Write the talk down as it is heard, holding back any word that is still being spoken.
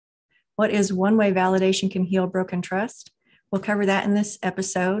What is one way validation can heal broken trust? We'll cover that in this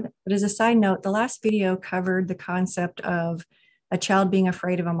episode. But as a side note, the last video covered the concept of a child being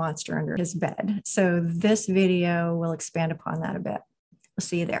afraid of a monster under his bed. So this video will expand upon that a bit. We'll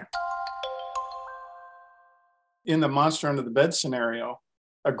see you there. In the monster under the bed scenario,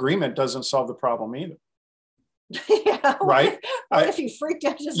 agreement doesn't solve the problem either. Yeah, right? What if you freaked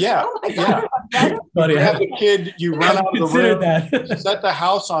out? Just, yeah, oh my God, yeah. Buddy, As a kid, you run out of the room, that. set the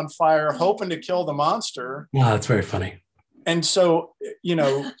house on fire, hoping to kill the monster. Wow, that's very funny. And so,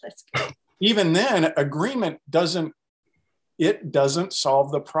 even then, agreement doesn't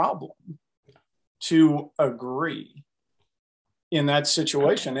solve the problem to agree in that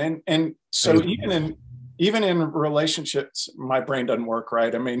situation. And so even in relationships, my brain doesn't work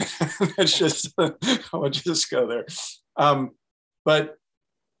right. I mean, it's just, I'll just go there. But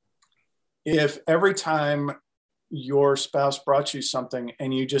if every time your spouse brought you something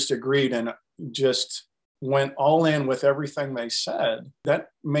and you just agreed and just went all in with everything they said, that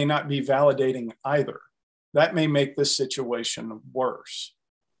may not be validating either. That may make this situation worse,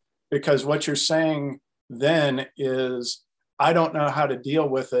 because what you're saying then is, I don't know how to deal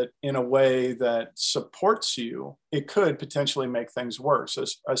with it in a way that supports you. It could potentially make things worse,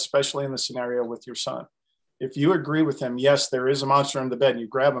 especially in the scenario with your son. If you agree with him, yes, there is a monster in the bed, and you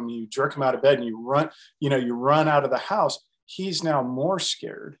grab him, you jerk him out of bed, and you run out of the house, he's now more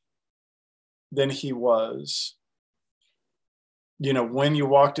scared than he was, when you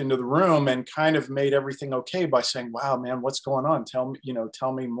walked into the room and kind of made everything okay by saying, wow, man, what's going on? Tell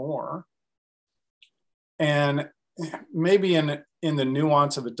me more. And maybe in the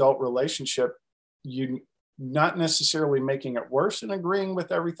nuance of adult relationship, you not necessarily making it worse and agreeing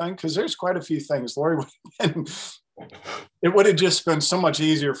with everything, because there's quite a few things, Lori, it would have just been so much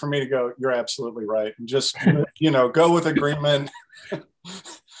easier for me to go, you're absolutely right, and just go with agreement.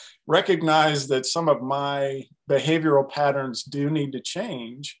 Recognize that some of my behavioral patterns do need to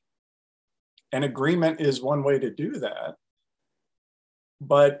change, and agreement is one way to do that.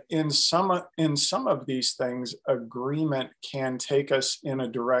 But in some of these things, agreement can take us in a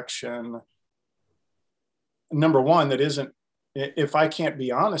direction, number one, that isn't, if I can't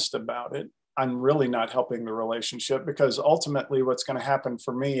be honest about it, I'm really not helping the relationship, because ultimately what's going to happen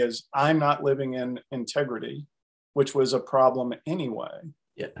for me is I'm not living in integrity, which was a problem anyway.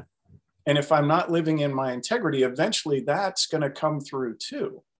 Yeah. And if I'm not living in my integrity, eventually that's going to come through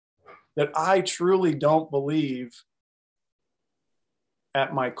too, that I truly don't believe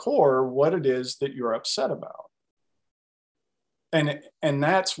at my core what it is that you're upset about. And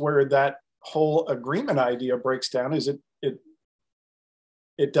that's where that whole agreement idea breaks down, is it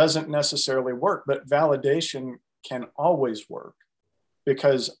doesn't necessarily work, but validation can always work,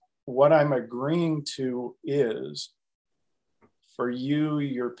 because what I'm agreeing to is, for you,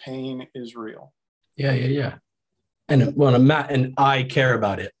 your pain is real. Yeah. And Matt and I care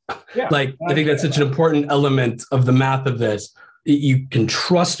about it. Yeah, I think that's such an important element of the math of this. You can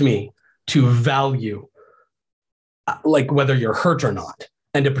trust me to value, whether you're hurt or not,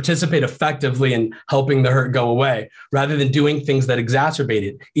 and to participate effectively in helping the hurt go away, rather than doing things that exacerbate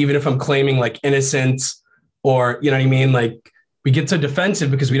it. Even if I'm claiming innocence, or, we get so defensive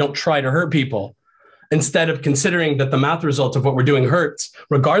because we don't try to hurt people, instead of considering that the math result of what we're doing hurts,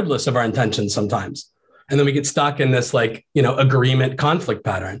 regardless of our intentions sometimes. And then we get stuck in this agreement conflict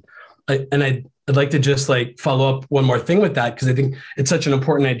pattern. I'd like to just follow up one more thing with that, because I think it's such an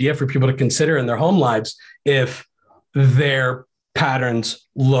important idea for people to consider in their home lives if their patterns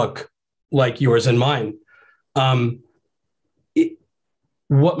look like yours and mine.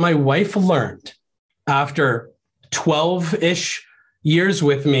 What my wife learned after 12-ish years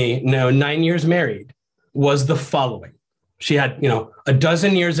with me, 9 years married, was the following. She had, a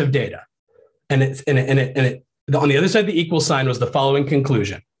dozen years of data, and it on the other side of the equal sign was the following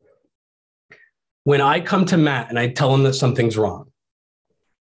conclusion. When I come to Matt and I tell him that something's wrong,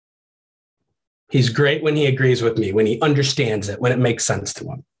 he's great when he agrees with me, when he understands it, when it makes sense to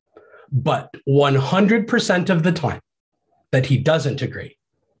him. But 100% of the time that he doesn't agree,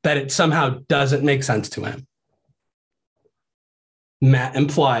 that it somehow doesn't make sense to him, Matt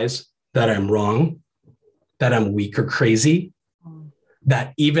implies that I'm wrong, that I'm weak or crazy,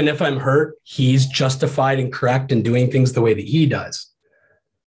 that even if I'm hurt, he's justified and correct in doing things the way that he does.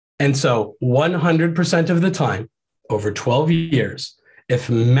 And so 100% of the time, over 12 years, if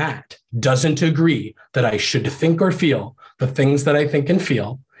Matt doesn't agree that I should think or feel the things that I think and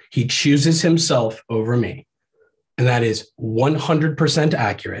feel, he chooses himself over me. And that is 100%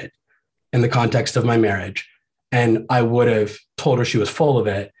 accurate in the context of my marriage. And I would have told her she was full of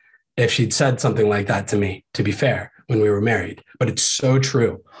it if she'd said something like that to me, to be fair, when we were married, but it's so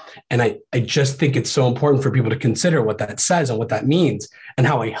true. And I just think it's so important for people to consider what that says and what that means, and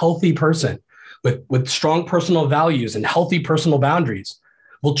how a healthy person with strong personal values and healthy personal boundaries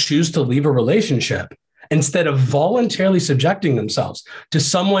will choose to leave a relationship instead of voluntarily subjecting themselves to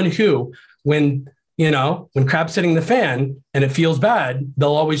someone who, when crap's hitting the fan and it feels bad,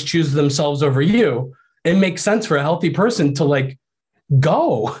 they'll always choose themselves over you. It makes sense for a healthy person to like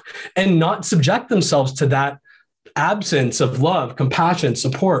go and not subject themselves to that absence of love, compassion,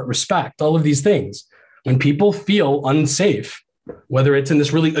 support, respect, all of these things. When people feel unsafe, whether it's in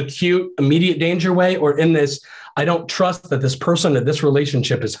this really acute, immediate danger way, or in this, I don't trust that this person or this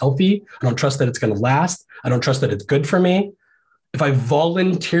relationship is healthy. I don't trust that it's going to last. I don't trust that it's good for me. If I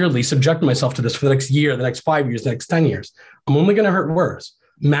voluntarily subject myself to this for the next year, the next 5 years, the next 10 years, I'm only going to hurt worse.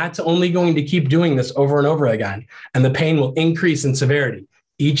 Matt's only going to keep doing this over and over again. And the pain will increase in severity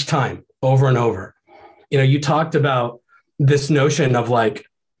each time, over and over. You talked about this notion of like,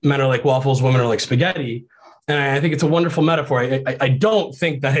 men are like waffles, women are like spaghetti. And I think it's a wonderful metaphor. I don't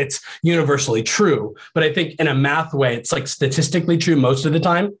think that it's universally true, but I think in a math way, it's like statistically true most of the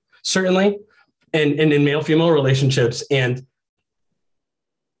time, certainly, and in male-female relationships. And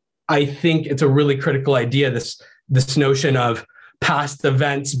I think it's a really critical idea, this notion of past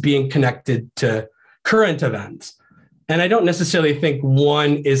events being connected to current events. And I don't necessarily think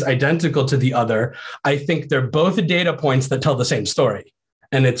one is identical to the other. I think they're both data points that tell the same story.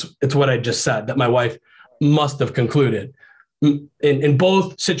 And it's what I just said, that my wife must have concluded in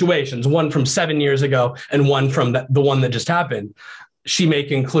both situations, one from 7 years ago and one from the one that just happened. She may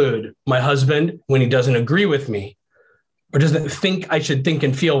conclude my husband, when he doesn't agree with me or doesn't think I should think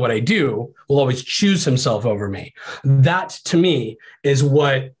and feel what I do, will always choose himself over me. That to me is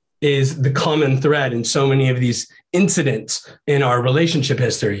what is the common thread in so many of these incidents in our relationship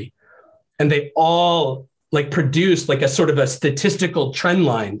history. And they all like produce like a sort of a statistical trend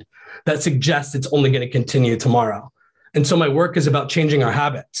line that suggests it's only going to continue tomorrow. And so my work is about changing our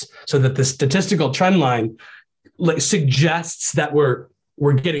habits so that the statistical trend line like suggests that we're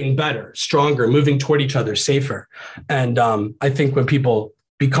getting better, stronger, moving toward each other, safer. And I think when people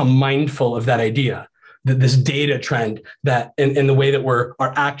become mindful of that idea, that this data trend, that in the way that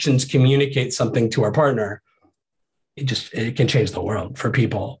our actions communicate something to our partner, it can change the world for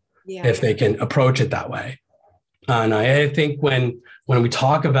people if they can approach it that way. And I think when we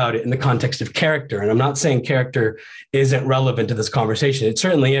talk about it in the context of character, and I'm not saying character isn't relevant to this conversation, it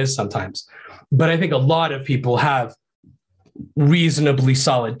certainly is sometimes, but I think a lot of people have reasonably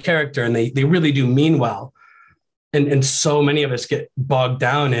solid character and they really do mean well. And so many of us get bogged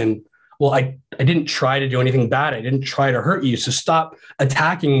down in, well, I didn't try to do anything bad. I didn't try to hurt you. So stop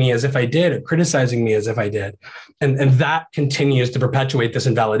attacking me as if I did or criticizing me as if I did. And that continues to perpetuate this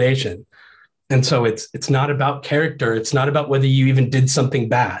invalidation. And so it's not about character. It's not about whether you even did something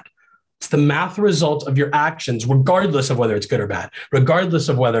bad. It's the math result of your actions, regardless of whether it's good or bad, regardless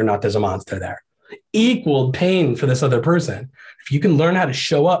of whether or not there's a monster there. Equaled pain for this other person. If you can learn how to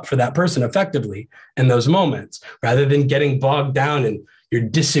show up for that person effectively in those moments, rather than getting bogged down in your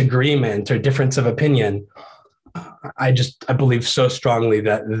disagreement or difference of opinion, I believe so strongly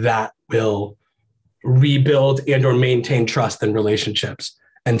that will rebuild and or maintain trust in relationships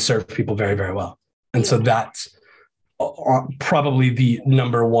and serve people very, very well. And so that's probably the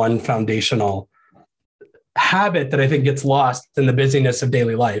number one foundational habit that I think gets lost in the busyness of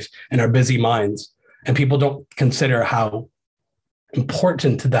daily life and our busy minds. And people don't consider how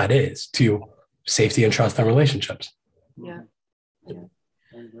important that is to safety and trust in relationships. Yeah.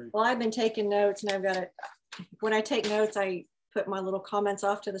 Well, I've been taking notes and when I take notes, I put my little comments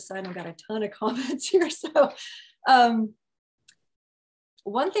off to the side. I've got a ton of comments here. So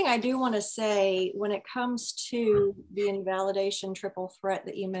one thing I do want to say when it comes to the invalidation triple threat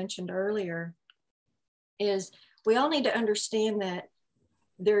that you mentioned earlier is we all need to understand that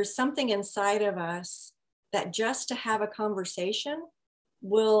there's something inside of us that just to have a conversation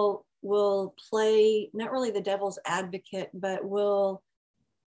will play not really the devil's advocate, but will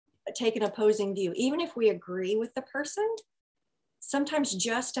take an opposing view. Even if we agree with the person, sometimes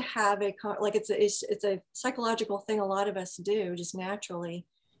just to have it's a psychological thing a lot of us do just naturally,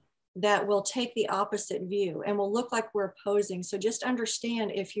 that will take the opposite view and will look like we're opposing. So just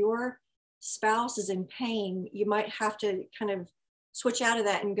understand, if your spouse is in pain, you might have to kind of switch out of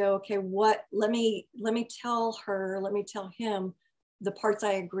that and go, okay, let me tell him the parts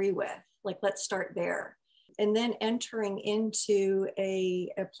I agree with. Like, let's start there. And then entering into a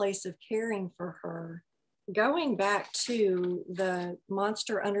place of caring for her. Going back to the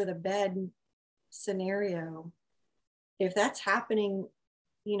monster under the bed scenario, if that's happening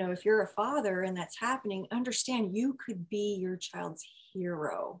you know, if you're a father and that's happening, understand you could be your child's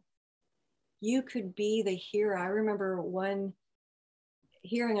hero. You could be the hero. I remember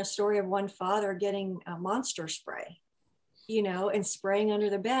hearing a story of one father getting a monster spray, you know, and spraying under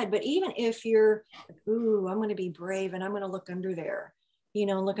the bed. But even if you're, ooh, I'm going to be brave and I'm going to look under there, you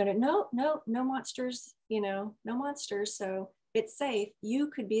know, and look under, no monsters, you know, no monsters. So it's safe. You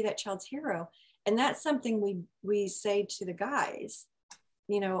could be that child's hero. And that's something we say to the guys,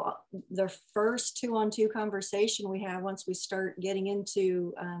 you know, the first 2-on-2 conversation we have once we start getting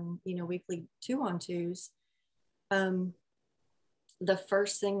into, you know, weekly 2-on-2s. The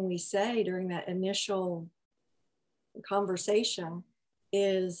first thing we say during that initial conversation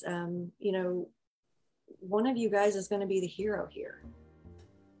is, you know, one of you guys is going to be the hero here,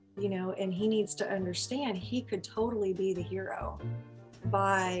 you know, and he needs to understand he could totally be the hero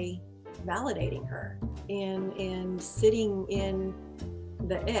by validating her and sitting in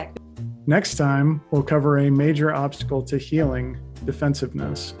the ick. Next time, we'll cover a major obstacle to healing,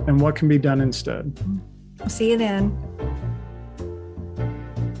 defensiveness, and what can be done instead. I'll see you then.